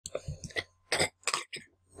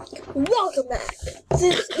Welcome back.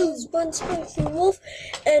 This is One Spicy Wolf,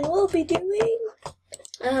 and we'll be doing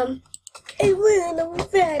a random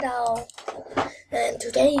video. And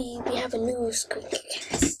today we have a new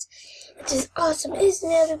screencast. It is awesome, isn't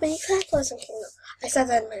it, everybody? Clap for some candle. I said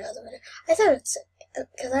that in my other video. I thought it's sick,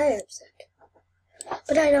 because I am sick.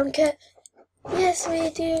 But I don't care. Yes, we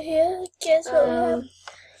do here. Guess what we have?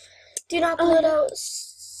 Do not blood out.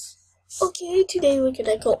 Okay, today we're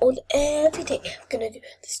gonna go on every day. We're gonna do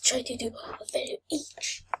this. Try to do a video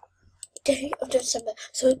each day of December.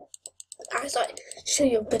 So I thought show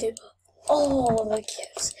you a video of all the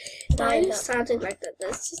gifts. Why are you sounding like that?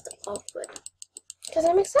 That's just awkward. Because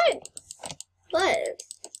I'm excited. What?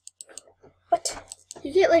 What?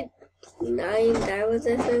 You get like 9 diamonds,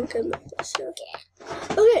 I think, on the show. Yeah.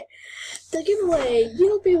 Okay, the giveaway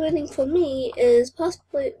you'll be winning for me is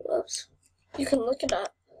possibly. Whoops. You can look it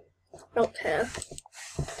up. I don't care.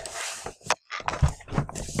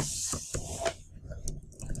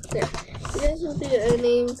 Yeah, you guys will be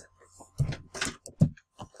earning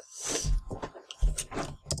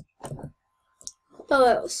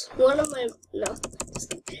what else? One of my you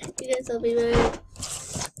guys will be winning.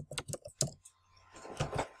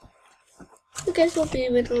 You guys will be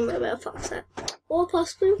winning my mailbox set, or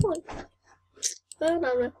possibly one. I don't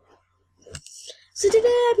know. So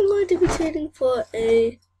today I'm going to be trading for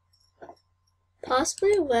a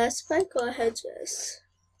possibly a wear spike or a headdress.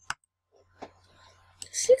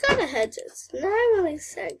 She got a headdress. Not really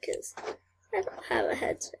sad because I don't have a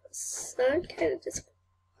headdress. So I'm kind of disappointed.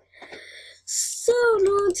 So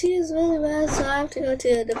no one is really bad, so I have to go to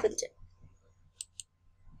a different gym.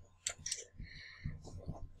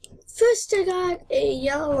 First I got a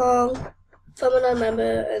yellow long from an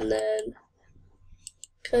member, and then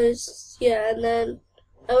and then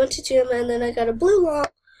I went to gym, and then I got a blue long.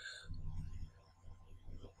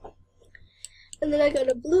 And then I got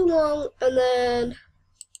a blue long, and then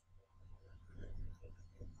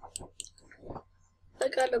I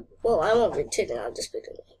got a, well, I won't be cheating, I'll just be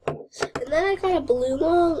doing it. And then I got a blue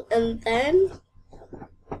long, and then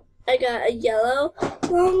I got a yellow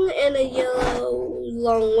long and a yellow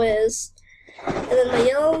long whiz. And then my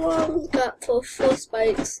yellow long got for 4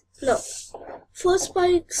 spikes. No, 4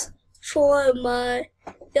 spikes for my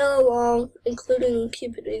yellow long, including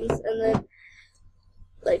Cupid wings, and then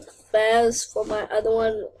like faz for my other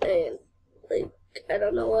one, and like I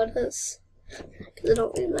don't know what it is because I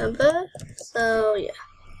don't remember. So yeah.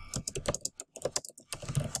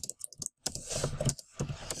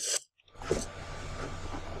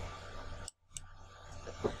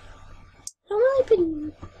 I've really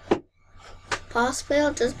been. Possibly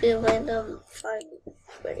I'll just be a random fun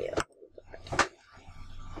video.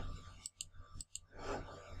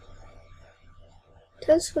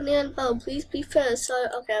 Thanks for the info. Please be fair. So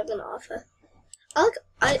okay, I'm gonna offer.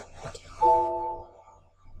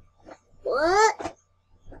 What?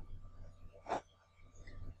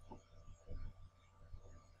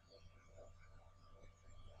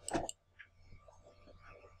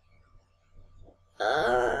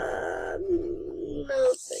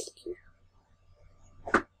 No, thank you.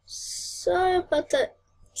 Sorry about that.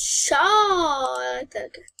 I like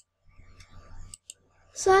that guy.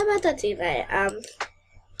 Sorry about that delay.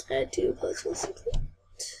 I do post a secret.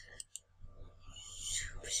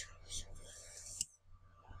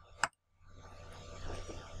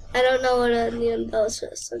 I don't know what a neon bell is, so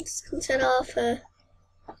I'm just gonna set off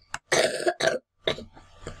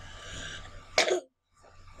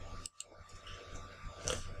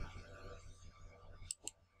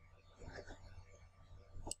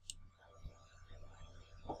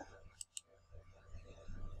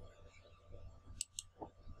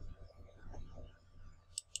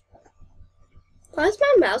Why is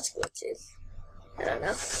my mouse glitching? I don't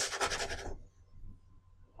know.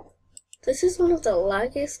 This is one of the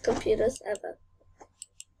laggiest computers ever.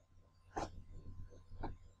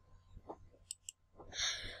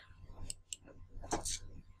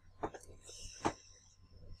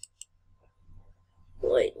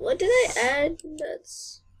 Wait, what did I add?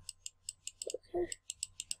 That's okay.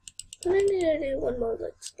 But I need to do one more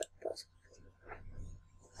like spike puzzle.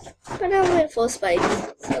 But now I'm at 4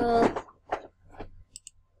 spikes, so.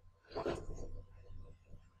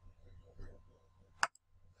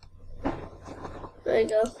 There you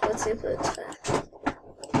go. Let's see if it's fast.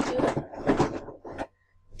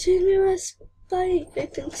 Junior spike. I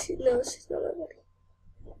think she knows she's not ready.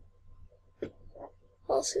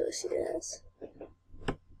 I'll see what she has.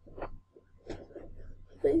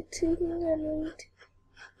 Waiting and waiting.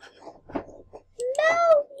 No!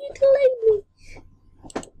 You delayed me!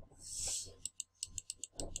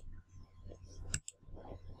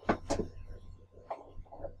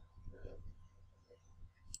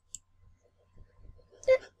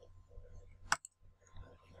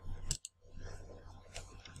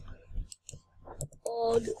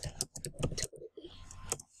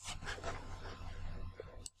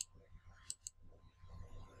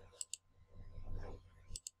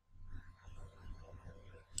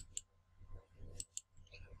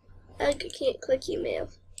 I can't click email.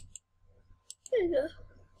 There you go.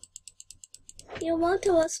 You want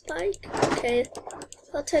a spike? Okay,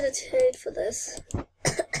 I'll try to trade for this.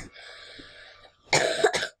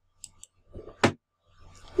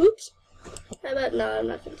 Oops. How about, no, I'm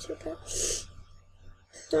not gonna shoot that.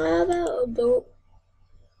 How about a boat?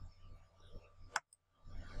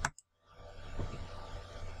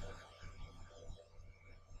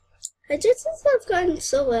 I just have gotten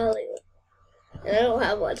so well lately, and I don't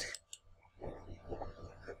have one.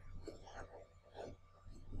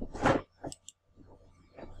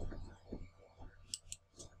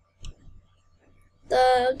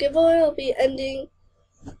 The giveaway will be ending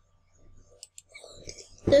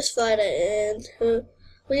this Friday, and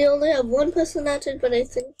we only have one person entered, but I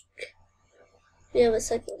think we have a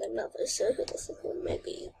second one. I'm not very sure who the second one may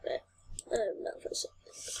be, but I'm not very sure.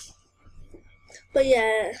 But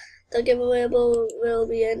yeah, the giveaway will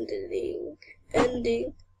be ending at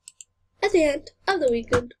the end of the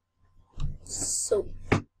weekend. So.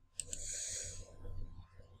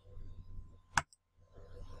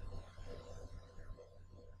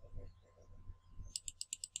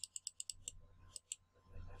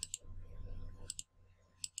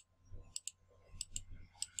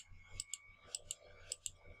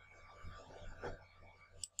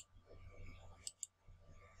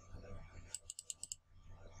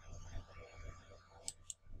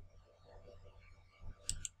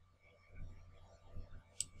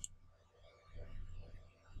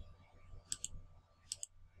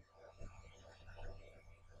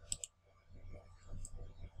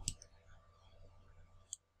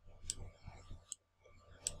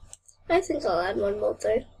 I think I'll add one more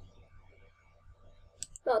thing.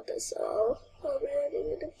 Not this all. I'll be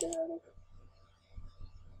adding it again.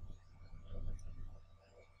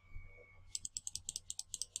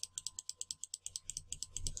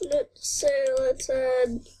 Let's add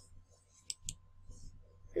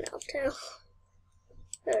an outro.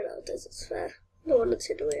 I don't know if this is fair. I don't want to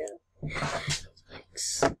take away out.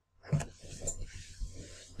 Thanks.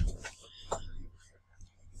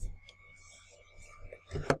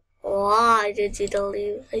 Why did you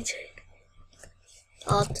delete my check?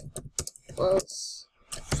 That was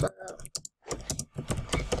fair.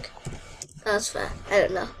 That's fair. I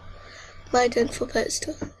don't know. My turn for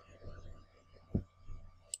poster.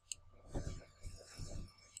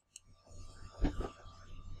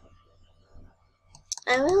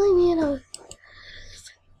 I really need a.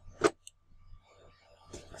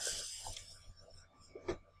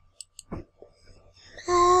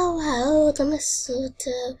 Oh, the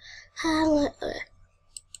mistletoe.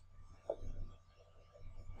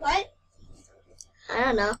 What? I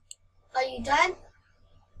don't know. Are you done?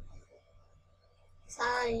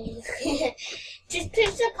 Sorry. Just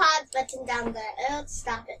push the pause button down there. It'll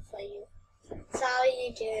stop it for you. Sorry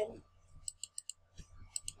again.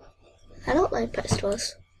 I don't like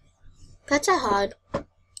pestos. Pets are hard.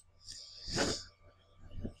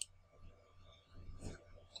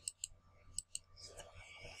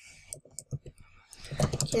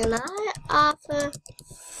 Can I offer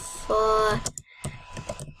for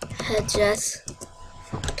headdress?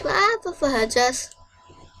 Can I offer for headdress?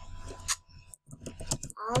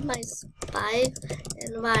 All my spike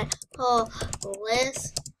and my whole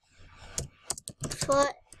list for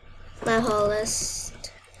my whole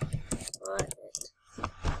list for it.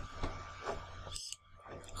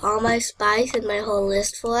 All my spice and my whole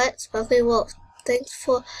list for it. Sparkly Wolf. Thanks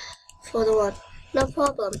for the one. No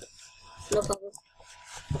problem. No problem.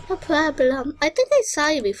 No problem. I think I saw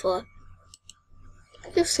you before. I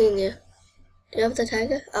think I've seen you. Do you have the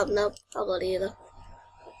tiger? Oh, no. I'll go to you though.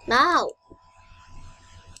 No!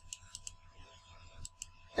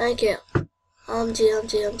 Thank you. No!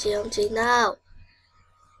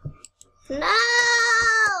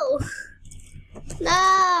 No!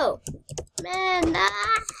 No! Man, no!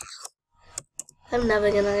 I'm never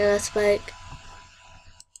gonna get a spike.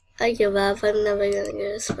 I give up. I'm never gonna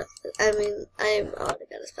get a spike. I mean, I'm already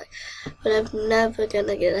got a spike. But I'm never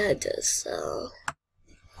gonna get a headdress, so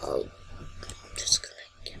I'll just gonna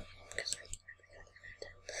give up because I'm never gonna get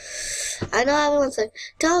a headdress. I know everyone's like,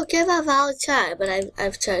 don't give up, I'll try. But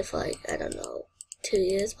I've tried for like, I don't know, 2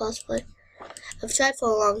 years possibly. I've tried for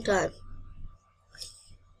a long time.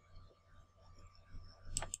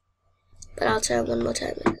 But I'll try one more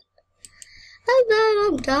time. And then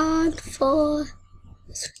I'm done for.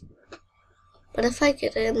 But if I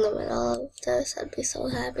get in the middle of this, I'd be so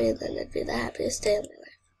happy, and then it'd be the happiest day of my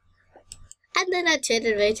life. And then I'd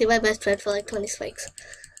traded away to my best friend for like 20 spikes.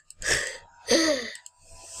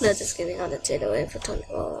 No, just kidding, I'd trade away for 20.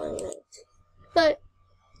 Oh, but,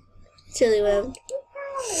 silly one.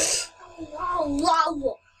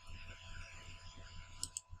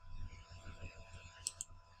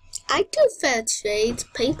 I do fair trade,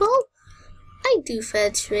 people. I do fair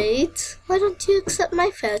trade. Why don't you accept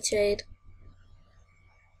my fair trade?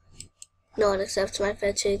 No one accepts my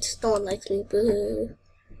fair trade. No one likes me. Boo.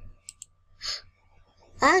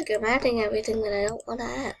 I'm adding everything that I don't want to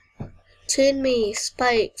add. Trade me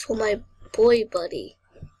Spike for my boy buddy.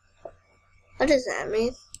 What does that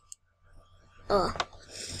mean? Oh.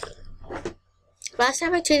 Last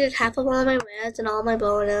time I traded half of all my reds and all my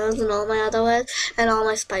bow and arrows and all my other reds and all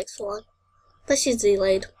my spikes for one. But she's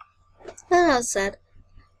delayed. And I was sad.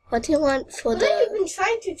 What do you want for what have you been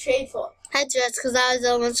trying to trade for? Headdres, because I was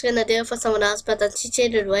almost going to do it for someone else, but then she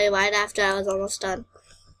traded away right after I was almost done.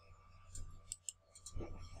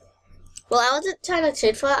 Well, I wasn't trying to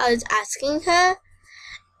trade for it, I was asking her,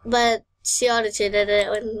 but she already traded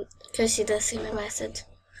it because she didn't see my message.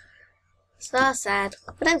 So that was sad,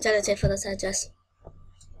 but I'm trying to trade for this headdress.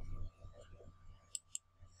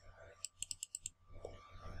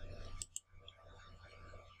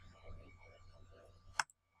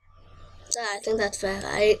 So I think that's fair,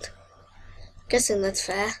 right? Guessing that's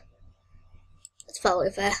fair. That's probably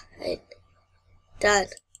fair, right? Done.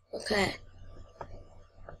 Okay.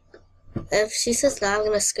 If she says no, I'm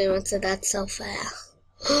gonna scream and say that's so fair.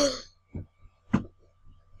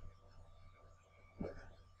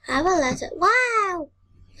 Have a letter. Wow!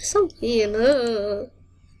 So mean.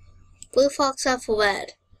 Blue fox out for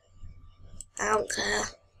red. I don't care.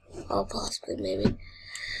 Or possibly, maybe.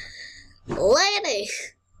 Lady!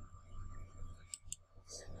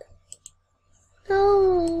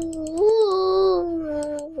 Oh.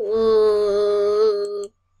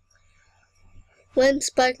 When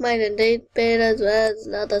Spike might invade betas as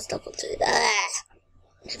another stuff will say that.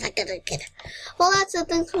 If I couldn't get it. Well, that's it.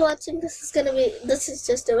 Thanks for watching. This is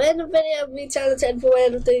just a random video of me trying to trade for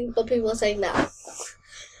random things, but people are saying no.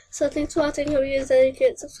 So thanks for watching. Hope you guys like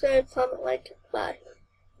it. Subscribe, comment, like. Bye.